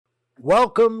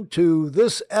Welcome to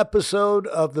this episode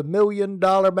of the $1 Million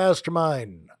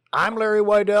Mastermind. I'm Larry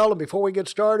Weidel, and before we get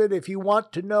started, if you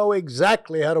want to know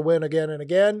exactly how to win again and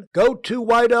again, go to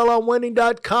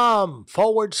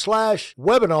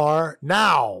weidelonwinning.com/webinar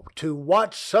now to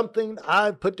watch something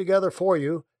I've put together for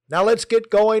you. Now let's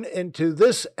get going into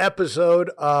this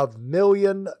episode of $1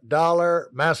 Million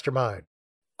Mastermind.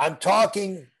 I'm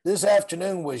talking this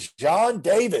afternoon with Jeanne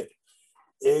David,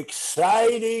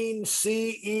 exciting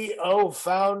CEO,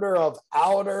 founder of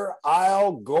Outer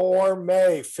Isle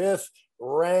Gourmet, fifth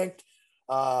ranked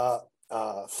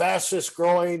fastest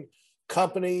growing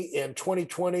company in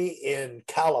 2020 in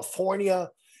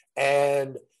California,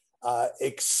 and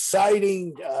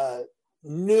exciting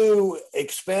new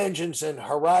expansions and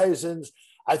horizons.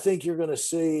 I think you're going to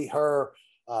see her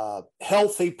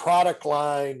healthy product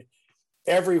line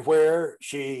everywhere.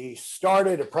 She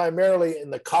started primarily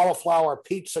in the cauliflower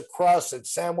pizza crust and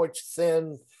sandwich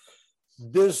thin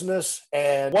business.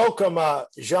 And welcome,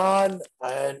 Jeanne.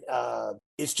 And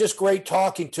it's just great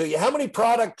talking to you. How many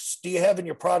products do you have in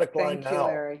your product line now? Thank you,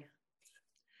 Larry.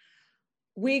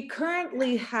 We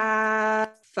currently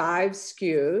have 5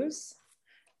 SKUs,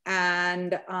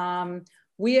 and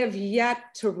we have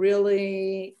yet to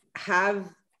really have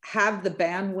the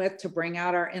bandwidth to bring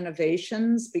out our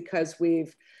innovations because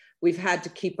we've had to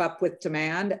keep up with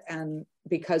demand, and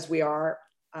because we are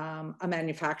a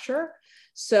manufacturer.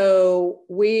 So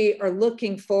we are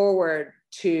looking forward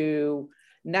to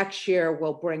next year.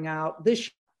 We'll bring out,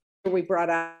 this year we brought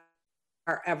out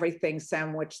our everything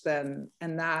sandwich then,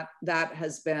 and that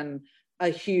has been a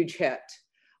huge hit.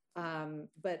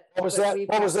 But what was that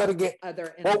again?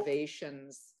 Other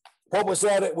innovations. What was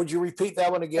that? Would you repeat that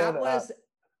one again? That was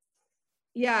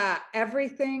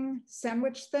everything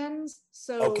sandwich thins.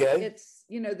 So it's,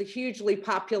 the hugely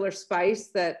popular spice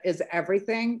that is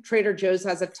everything. Trader Joe's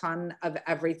has a ton of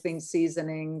everything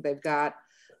seasoning. They've got a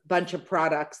bunch of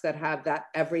products that have that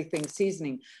everything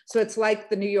seasoning. So it's like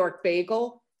the New York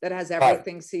bagel that has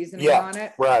everything seasoning on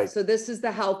it. Right. So this is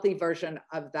the healthy version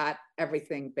of that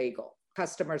everything bagel.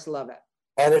 Customers love it.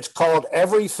 And it's called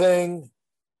Everything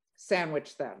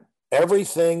Sandwich Thin.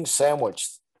 Everything Sandwich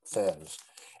Thins.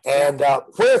 And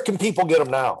where can people get them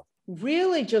now?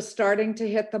 Really just starting to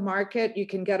hit the market. You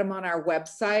can get them on our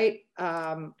website,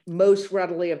 most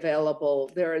readily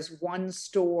available. There is one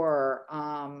store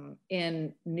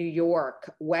in New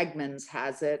York, Wegmans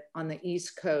has it on the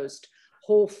East Coast.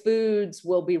 Whole Foods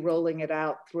will be rolling it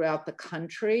out throughout the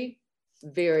country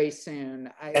very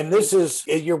soon. And this is,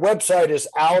 your website is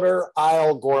Outer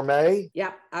Isle Gourmet?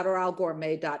 Yep,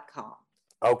 outerislegourmet.com.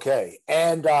 Okay.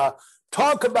 And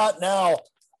talk about now,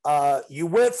 you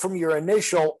went from your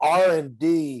initial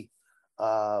R&D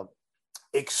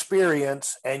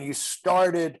experience and you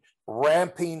started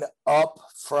ramping up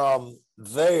from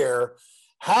there.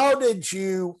 How did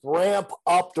you ramp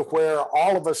up to where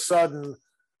all of a sudden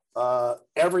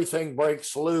everything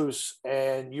breaks loose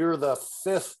and you're the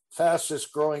 5th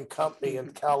fastest growing company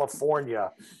in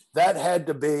California? That had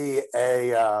to be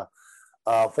a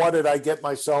what did I get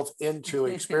myself into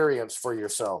experience for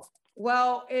yourself.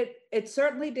 Well, it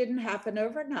certainly didn't happen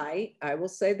overnight. I will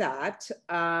say that.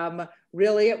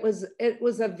 Really, it was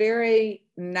a very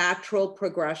natural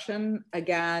progression.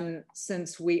 Again,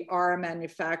 since we are a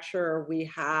manufacturer, we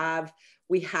have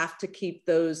to keep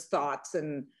those thoughts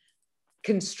and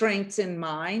constraints in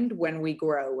mind when we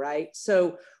grow, right?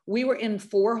 So we were in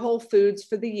 4 Whole Foods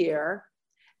for the year.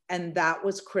 And that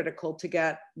was critical to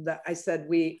get I said,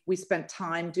 we spent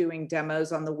time doing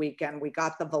demos on the weekend. We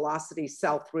got the velocity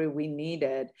sell-through we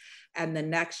needed. And the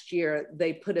next year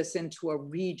they put us into a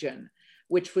region,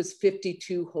 which was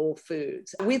 52 Whole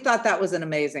Foods. We thought that was an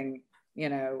amazing,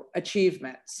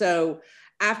 achievement. So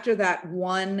after that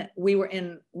we were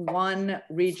in one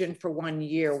region for 1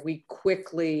 year. We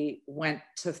quickly went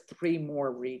to 3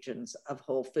 more regions of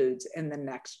Whole Foods in the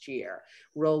next year,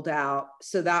 rolled out.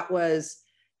 So that was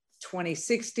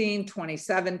 2016,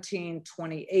 2017,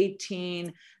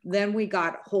 2018. Then we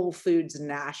got Whole Foods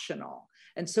National.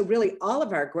 And so really all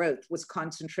of our growth was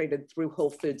concentrated through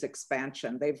Whole Foods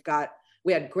expansion.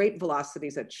 We had great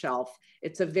velocities at shelf.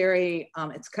 It's a very,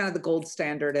 it's kind of the gold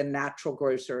standard in natural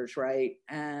grocers, right?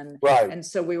 And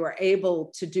so we were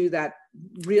able to do that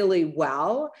really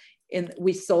well.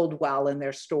 We sold well in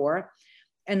their store.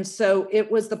 And so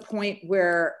it was the point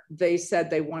where they said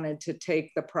they wanted to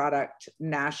take the product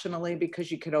nationally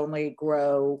because you could only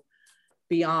grow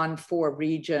beyond 4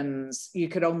 regions. You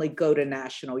could only go to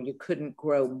national. You couldn't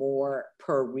grow more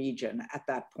per region at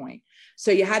that point. So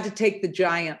you had to take the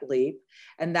giant leap.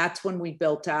 And that's when we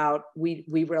built out, we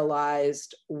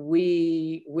realized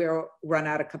we're run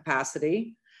out of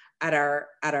capacity. at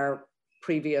our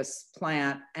previous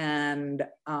plant, and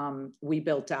we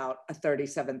built out a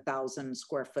 37,000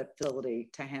 square foot facility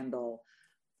to handle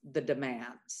the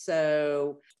demand.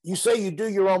 So you say you do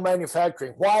your own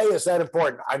manufacturing. Why is that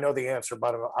important? I know the answer,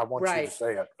 but I want you to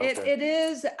say it. Okay. It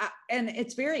is, and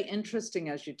it's very interesting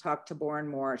as you talk to more and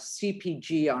more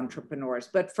CPG entrepreneurs.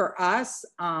 But for us,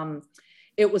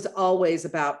 it was always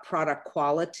about product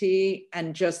quality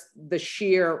and just the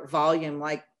sheer volume.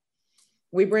 Like,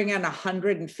 we bring in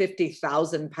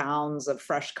 150,000 pounds of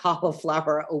fresh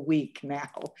cauliflower a week now.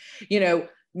 You know,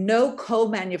 no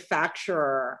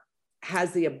co-manufacturer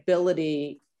has the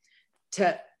ability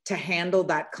to handle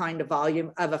that kind of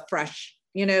volume of a fresh,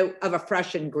 of a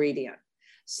fresh ingredient.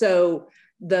 So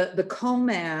the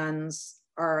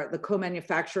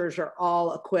co-manufacturers are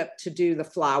all equipped to do the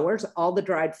flours. All the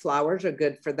dried flours are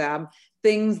good for them.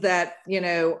 Things that,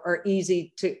 are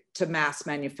easy to mass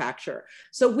manufacture.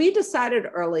 So we decided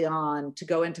early on to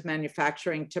go into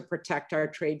manufacturing to protect our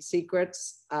trade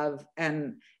secrets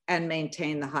and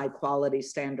maintain the high quality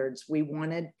standards we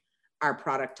wanted our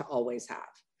product to always have.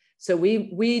 So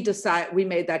we made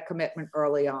that commitment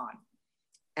early on.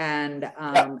 And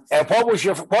how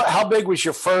big was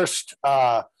your first,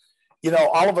 all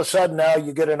of a sudden now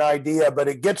you get an idea, but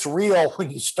it gets real when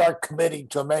you start committing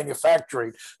to a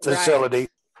manufacturing facility. Right.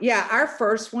 Yeah, our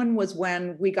first one was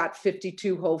when we got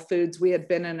 52 Whole Foods. We had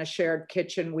been in a shared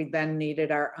kitchen. We then needed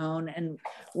our own, and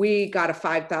we got a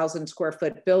 5,000 square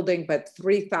foot building, but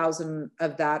 3,000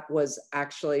 of that was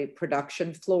actually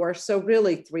production floor. So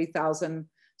really 3,000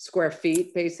 square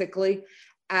feet basically.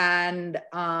 And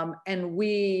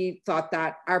we thought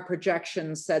that our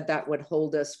projections said that would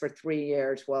hold us for 3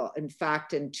 years. Well, in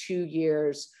fact, in 2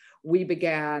 years, we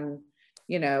began,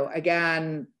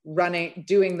 again,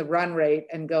 doing the run rate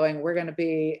and going, we're going to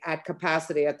be at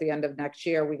capacity at the end of next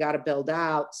year. We got to build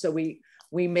out. So we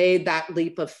made that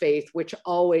leap of faith, which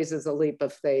always is a leap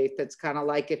of faith. It's kind of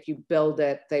like, if you build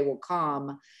it, they will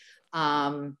come.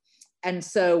 And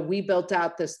so we built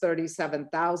out this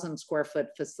 37,000 square foot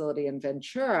facility in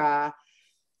Ventura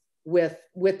with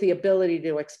the ability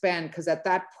to expand, because at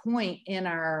that point in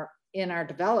our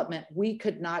development, we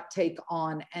could not take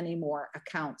on any more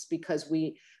accounts, because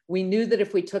we knew that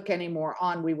if we took any more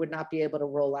on, we would not be able to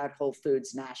roll out Whole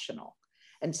Foods National.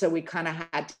 And so we kind of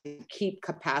had to keep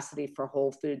capacity for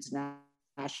Whole Foods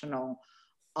National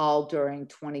all during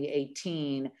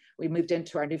 2018. We moved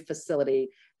into our new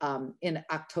facility in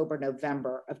October,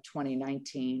 November of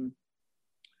 2019,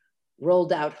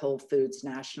 rolled out Whole Foods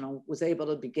National, was able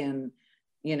to begin,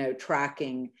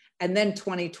 tracking. And then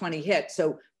 2020 hit.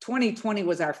 So 2020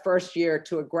 was our first year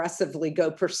to aggressively go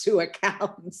pursue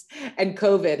accounts, and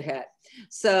COVID hit.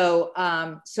 So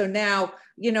now,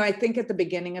 I think at the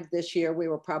beginning of this year, we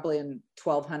were probably in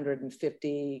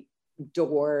 1,250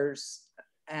 doors,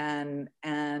 and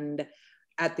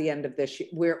at the end of this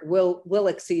year, we'll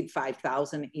exceed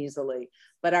 5,000 easily,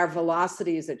 but our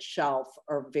velocities at shelf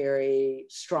are very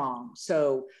strong.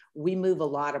 So we move a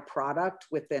lot of product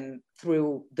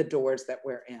through the doors that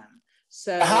we're in.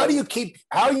 So how you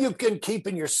can keep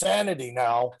in your sanity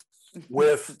now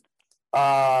with,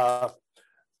 because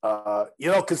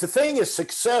the thing is,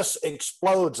 success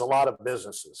explodes a lot of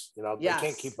businesses. Yes. They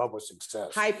can't keep up with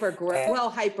success.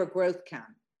 Hypergrowth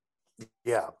can.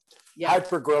 Yeah.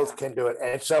 Hypergrowth can do it.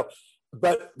 And so,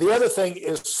 but the other thing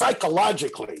is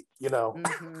psychologically,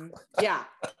 Mm-hmm. Yeah.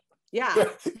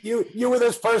 you were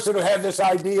this person who had this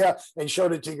idea and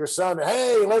showed it to your son.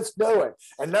 Hey, let's do it.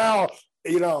 And now,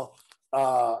 the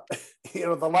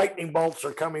lightning bolts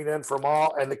are coming in from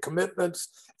all, and the commitments,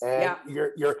 and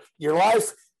your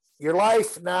life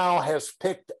now has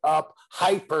picked up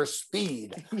hyper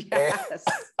speed. Yes.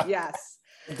 Yes.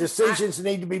 Decisions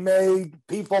need to be made,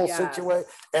 people, situation.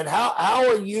 And how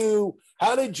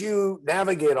did you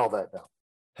navigate all that now?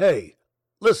 Hey,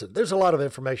 listen, there's a lot of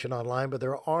information online, but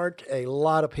there aren't a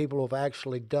lot of people who've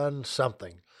actually done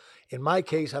something. In my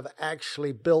case, I've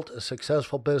actually built a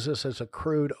successful business that's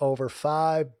accrued over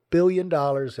 $5 billion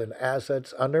in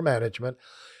assets under management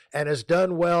and has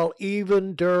done well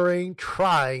even during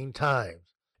trying times.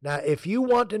 Now, if you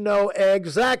want to know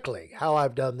exactly how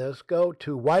I've done this, go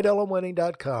to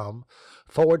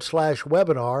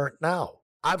whiteelmwinning.com/webinar now.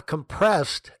 I've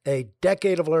compressed a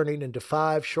decade of learning into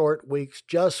 5 short weeks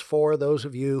just for those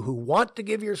of you who want to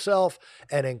give yourself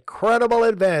an incredible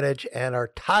advantage and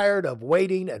are tired of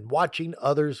waiting and watching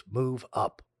others move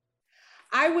up.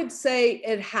 I would say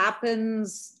it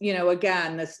happens,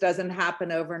 again, this doesn't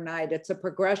happen overnight. It's a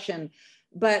progression.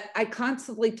 But I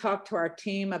constantly talk to our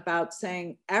team about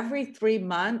saying every 3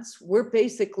 months, we're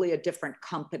basically a different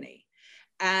company.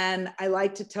 And I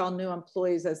like to tell new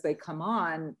employees as they come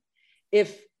on,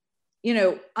 if, you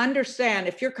know, understand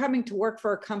if you're coming to work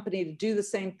for a company to do the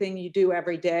same thing you do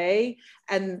every day,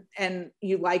 and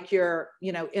you like your,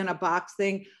 you know, in a box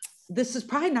thing, this is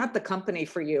probably not the company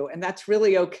for you. And that's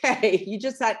really okay. You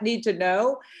just need to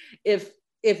know if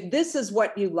this is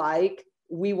what you like,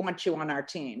 we want you on our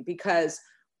team, because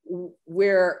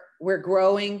we're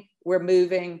growing, we're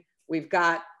moving, we've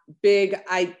got big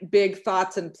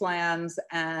thoughts and plans.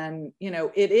 And, you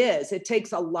know, it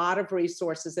takes a lot of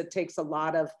resources. It takes a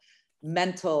lot of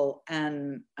mental,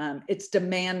 and it's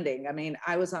demanding. I mean,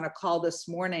 I was on a call this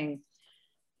morning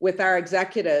with our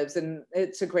executives, and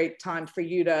it's a great time for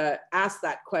you to ask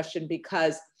that question,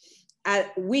 because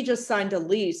we just signed a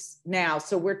lease now.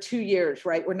 So we're 2 years,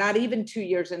 right? We're not even 2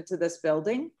 years into this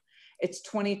building. It's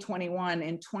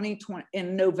 2021.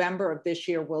 In November of this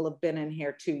year, we'll have been in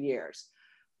here 2 years.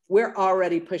 We're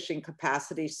already pushing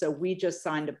capacity. So we just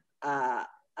signed a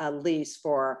lease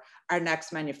for our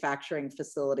next manufacturing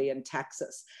facility in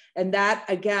Texas. And that,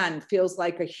 again, feels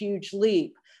like a huge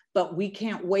leap, but we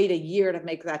can't wait a year to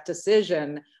make that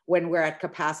decision when we're at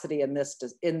capacity in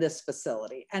this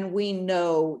facility. And we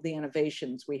know the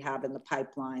innovations we have in the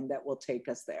pipeline that will take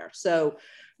us there. So,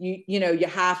 you know, you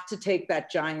have to take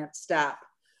that giant step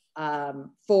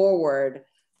forward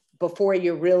before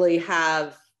you really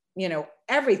have, you know,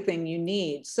 everything you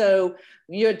need. So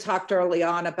you had talked early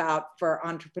on about, for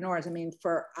entrepreneurs, I mean,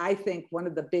 I think one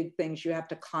of the big things you have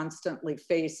to constantly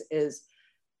face is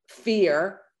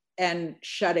fear, and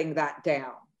shutting that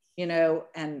down, you know,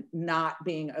 and not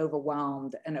being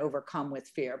overwhelmed and overcome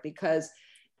with fear, because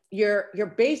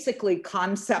you're basically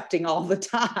concepting all the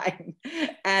time.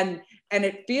 And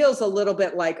it feels a little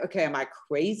bit like, okay, am I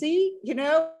crazy? You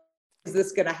know, is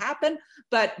this going to happen?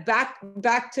 But back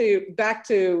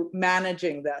to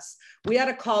managing this. We had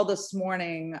a call this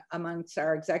morning amongst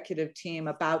our executive team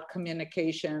about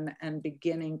communication and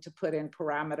beginning to put in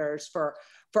parameters for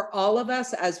all of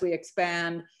us as we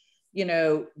expand, you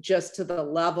know, just to the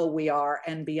level we are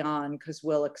and beyond, because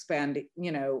we'll expand,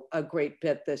 you know, a great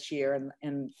bit this year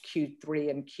in Q3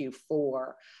 and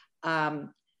Q4.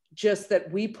 Just that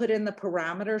we put in the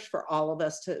parameters for all of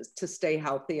us to stay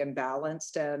healthy and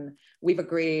balanced. And we've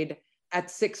agreed at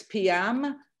 6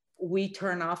 p.m., we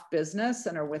turn off business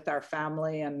and are with our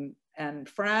family and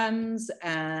friends.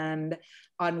 And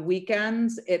on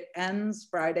weekends, it ends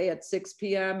Friday at 6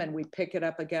 p.m. and we pick it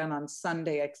up again on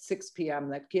Sunday at 6 p.m.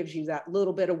 That gives you that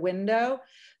little bit of window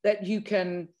that you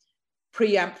can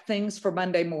preempt things for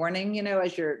Monday morning, you know,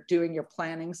 as you're doing your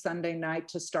planning Sunday night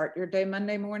to start your day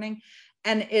Monday morning.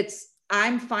 And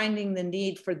I'm finding the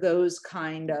need for those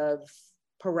kind of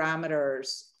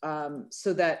parameters,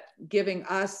 so that giving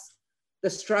us the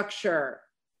structure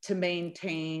to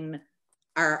maintain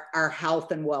our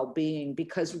health and well-being,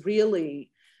 because really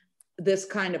this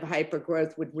kind of hyper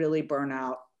growth would really burn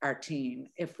out our team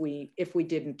if we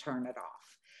didn't turn it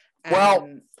off. And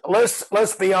well,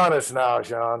 let's be honest now,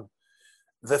 Jeanne.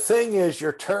 The thing is,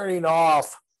 you're turning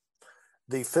off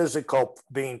the physical,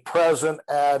 being present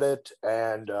at it,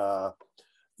 and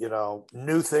you know,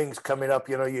 new things coming up,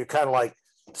 you know, you kind of like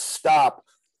stop.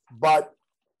 But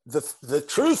the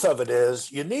truth of it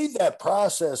is, you need that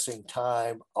processing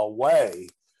time away.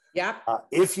 Yeah.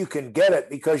 If you can get it,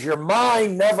 because your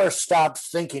mind never stops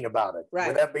thinking about it. Right.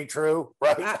 Would that be true?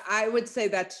 Right. I would say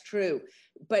that's true,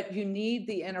 but you need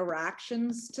the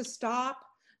interactions to stop,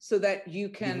 so that you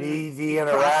can. You need the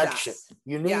interaction. Process.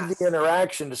 You need the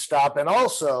interaction to stop. And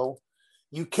also,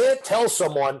 you can't tell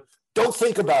someone, don't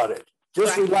think about it.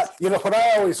 Just relax. You know, what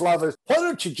I always love is, why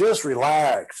don't you just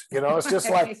relax? You know, it's just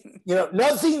like, you know,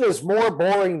 nothing is more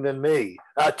boring than me,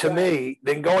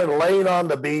 than going laying on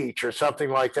the beach or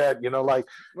something like that. You know, like,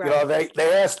 you know, they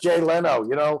asked Jay Leno,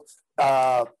 you know,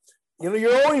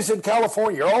 you're always in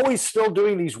California. You're always still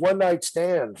doing these one night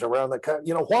stands around the country.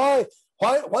 You know, why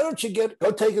don't you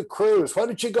go take a cruise? Why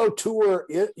don't you go tour,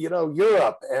 you know,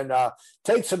 Europe and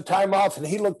take some time off? And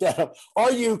he looked at him,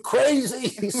 are you crazy?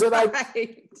 He said,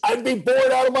 I'd be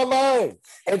bored out of my mind.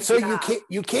 And so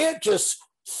you can't just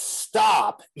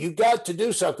stop. You got to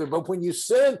do something. But when you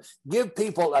give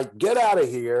people, like, get out of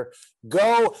here,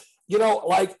 go, you know,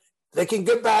 like, they can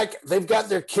get back. They've got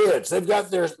their kids. They've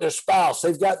got their spouse.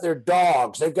 They've got their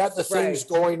dogs. They've got the things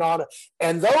going on.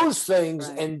 And those things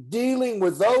and dealing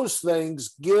with those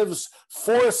things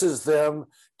forces them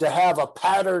to have a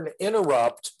pattern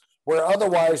interrupt, where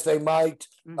otherwise they might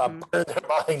burn their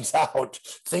minds out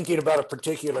thinking about a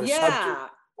particular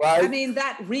subject. Right? I mean,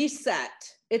 that reset.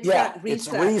 It's that reset. It's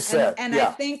a reset. And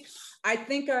I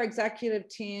think our executive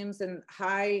teams and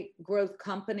high growth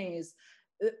companies,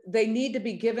 they need to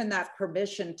be given that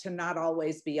permission to not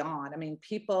always be on. I mean,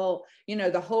 people,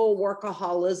 the whole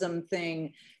workaholism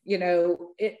thing,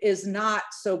 it is not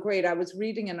so great. I was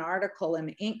reading an article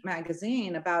in Inc.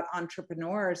 magazine about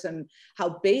entrepreneurs and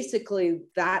how basically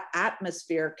that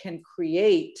atmosphere can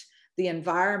create the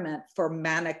environment for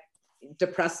manic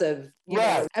depressive,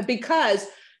 because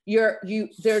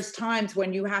there's times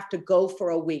when you have to go for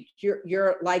a week.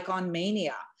 You're like on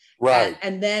mania. Right.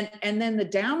 And then the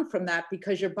down from that,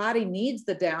 because your body needs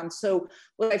the down. So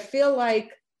what I feel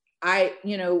like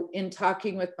in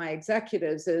talking with my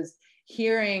executives is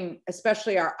hearing,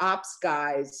 especially our ops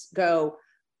guys go,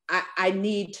 I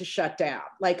need to shut down.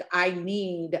 Like I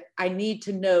need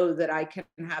to know that I can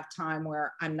have time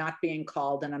where I'm not being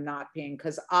called and I'm not being,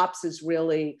 because ops is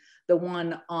really the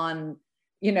one on,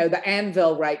 the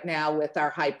anvil right now with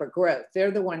our hyper growth. They're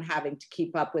the one having to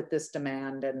keep up with this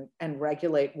demand and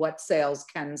regulate what sales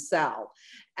can sell,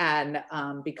 and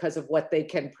because of what they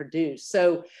can produce.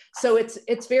 So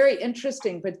it's very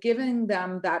interesting, but giving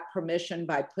them that permission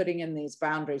by putting in these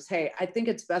boundaries. Hey, I think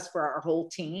it's best for our whole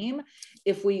team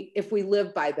if we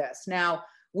live by this. Now,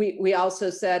 we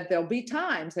also said there'll be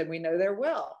times, and we know there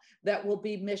that will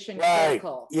be mission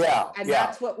critical. Yeah. And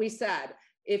that's what we said.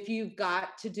 If you've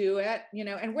got to do it,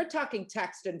 and we're talking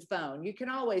text and phone, you can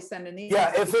always send an email.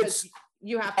 Yeah, if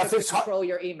you have to control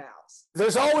your emails.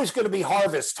 There's always going to be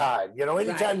harvest time.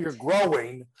 Anytime you're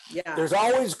growing, there's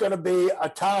always going to be a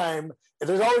time.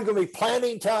 There's always going to be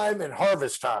planning time and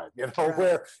harvest time,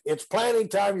 where it's planning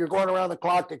time, you're going around the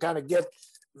clock to kind of get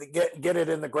it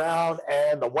in the ground,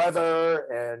 and the weather,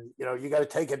 and you got to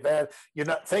take advantage.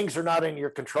 Things are not in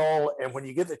your control, and when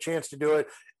you get the chance to do it,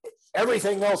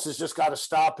 everything else has just got to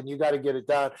stop, and you got to get it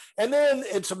done. And then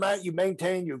it's about you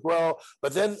maintain, you grow,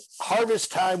 but then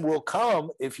harvest time will come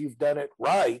if you've done it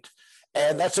right,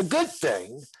 and that's a good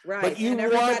thing. Right, but and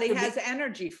everybody has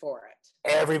energy for it.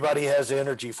 Everybody has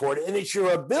energy for it, and it's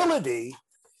your ability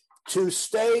to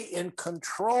stay in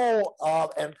control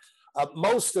of and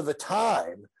most of the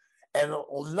time, and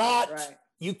not.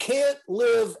 You can't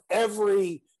live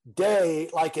every day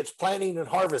like it's planting and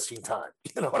harvesting time.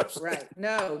 You know what I'm saying? Right.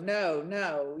 No.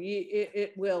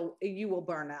 You will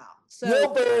burn out. So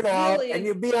you'll burn out, and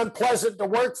you'll be unpleasant to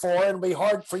work for, and it'll be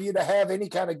hard for you to have any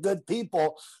kind of good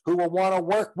people who will want to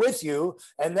work with you.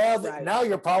 And now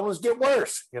your problems get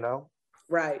worse,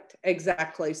 Right,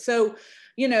 exactly. So,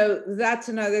 that's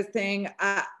another thing.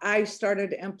 I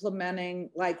started implementing,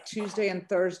 like, Tuesday and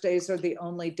Thursdays are the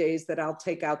only days that I'll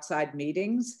take outside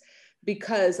meetings,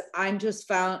 because I'm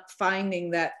just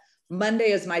finding that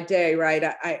Monday is my day, right?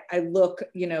 I look,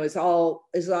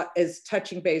 is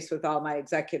touching base with all my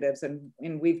executives, and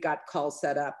we've got calls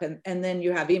set up, and then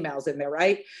you have emails in there,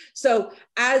 right? So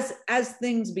as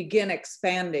things begin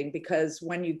expanding, because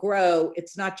when you grow,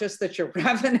 it's not just that your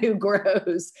revenue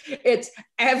grows, it's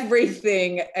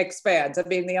everything expands. I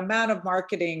mean, the amount of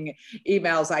marketing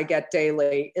emails I get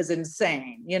daily is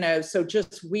insane, so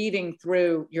just weeding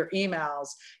through your emails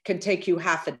can take you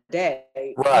half a day,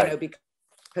 right?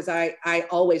 Because I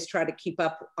always try to keep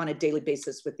up on a daily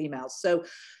basis with emails. So,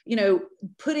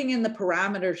 putting in the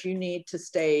parameters you need to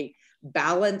stay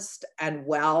balanced and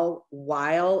well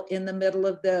while in the middle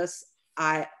of this,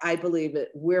 I believe that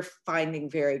we're finding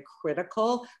very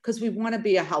critical, because we want to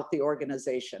be a healthy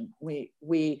organization.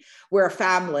 We're a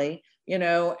family,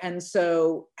 and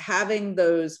so having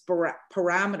those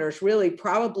parameters, really,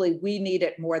 probably we need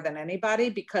it more than anybody,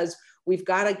 because we've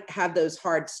got to have those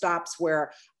hard stops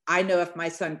where I know if my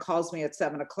son calls me at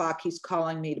 7 o'clock, he's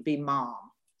calling me to be mom,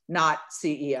 not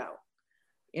CEO,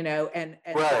 and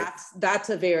right. that's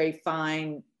a very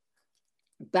fine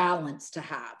balance to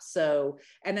have. So,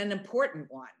 and an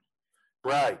important one.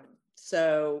 Right.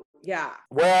 So, yeah.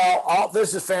 Well,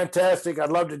 this is fantastic.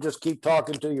 I'd love to just keep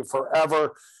talking to you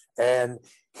forever and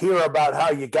hear about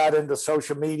how you got into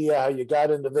social media, how you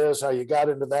got into this, how you got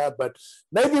into that. But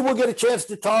maybe we'll get a chance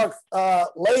to talk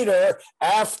later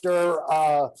after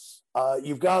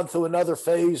you've gone through another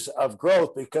phase of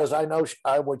growth, because I know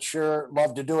I would sure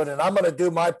love to do it. And I'm going to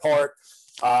do my part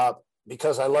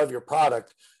because I love your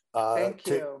product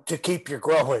to keep you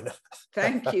growing.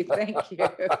 Thank you.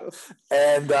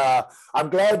 And I'm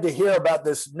glad to hear about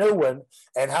this new one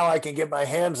and how I can get my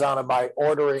hands on it by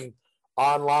ordering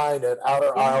online at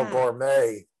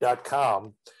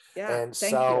outerilegourmet.com. Yeah, and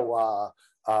so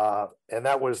and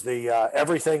that was the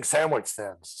everything sandwich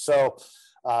thins. So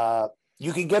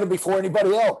you can get them before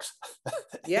anybody else.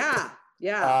 yeah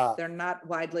they're not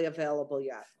widely available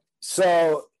yet.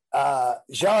 So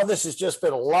Jeanne, this has just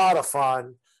been a lot of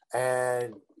fun,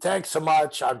 And thanks so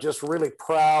much. I'm just really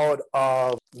proud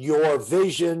of your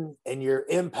vision and your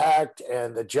impact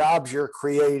and the jobs you're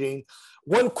creating.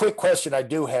 One quick question I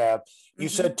do have. You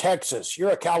said Texas,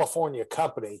 you're a California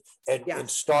company and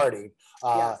starting.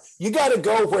 You got to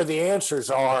go where the answers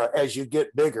are as you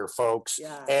get bigger, folks.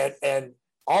 And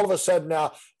all of a sudden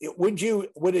now,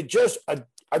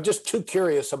 I'm just too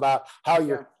curious about how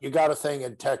you got a thing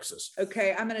in Texas.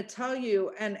 Okay, I'm going to tell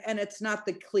you, and it's not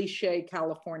the cliche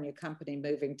California company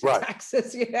moving to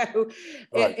Texas,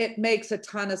 it makes a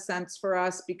ton of sense for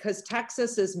us because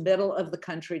Texas is middle of the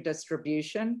country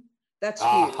distribution. That's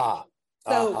huge.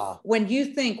 So when you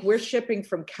think we're shipping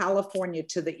from California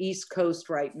to the East Coast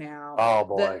right now,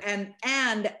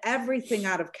 and everything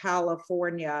out of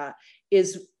California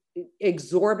is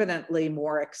exorbitantly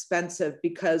more expensive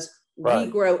because we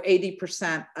grow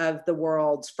 80% of the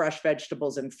world's fresh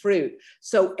vegetables and fruit.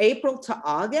 So April to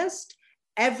August,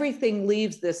 everything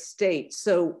leaves this state.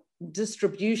 So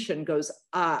distribution goes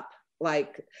up,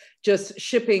 like just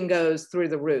shipping goes through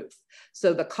the roof.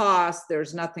 So the cost,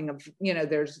 there's nothing of,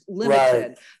 there's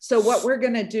limited. So what we're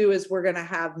going to do is we're going to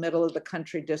have middle of the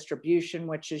country distribution,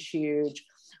 which is huge.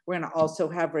 We're going to also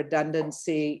have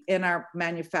redundancy in our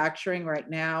manufacturing right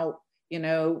now.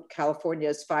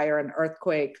 California's fire and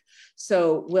earthquake.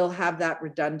 So we'll have that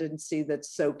redundancy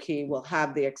that's so key. We'll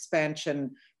have the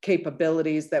expansion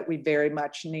capabilities that we very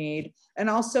much need. And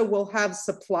also we'll have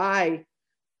supply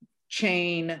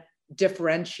chain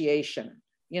differentiation,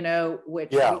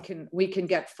 which we can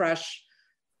get fresh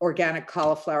organic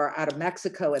cauliflower out of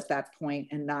Mexico at that point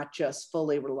and not just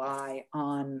fully rely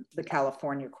on the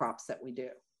California crops that we do.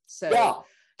 So,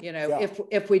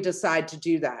 if we decide to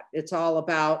do that, it's all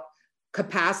about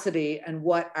capacity and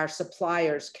what our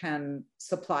suppliers can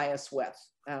supply us with.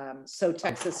 So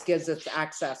Texas gives us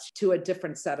access to a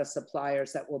different set of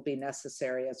suppliers that will be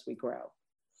necessary as we grow.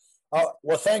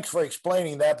 Well, thanks for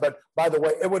explaining that. But by the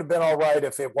way, it would have been all right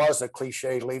if it was a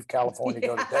cliche, leave California,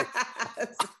 go to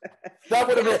Texas. That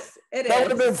would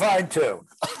have been fine too.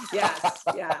 Yes.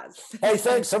 Hey,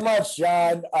 thanks so much,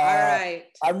 Jeanne. All right.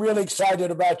 I'm really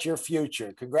excited about your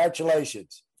future.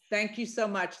 Congratulations. Thank you so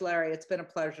much, Larry. It's been a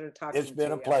pleasure to talk to you. It's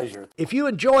been a pleasure. If you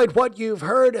enjoyed what you've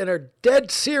heard and are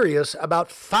dead serious about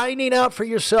finding out for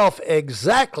yourself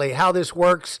exactly how this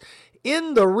works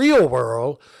in the real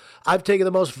world, I've taken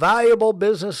the most valuable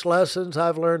business lessons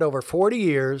I've learned over 40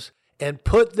 years and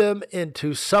put them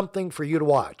into something for you to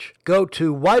watch. Go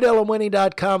to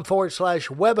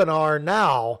whiteelementary.com/webinar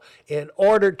now in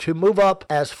order to move up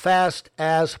as fast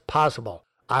as possible.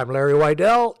 I'm Larry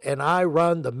Weidel, and I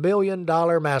run the $1 Million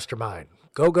Mastermind.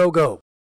 Go, go, go.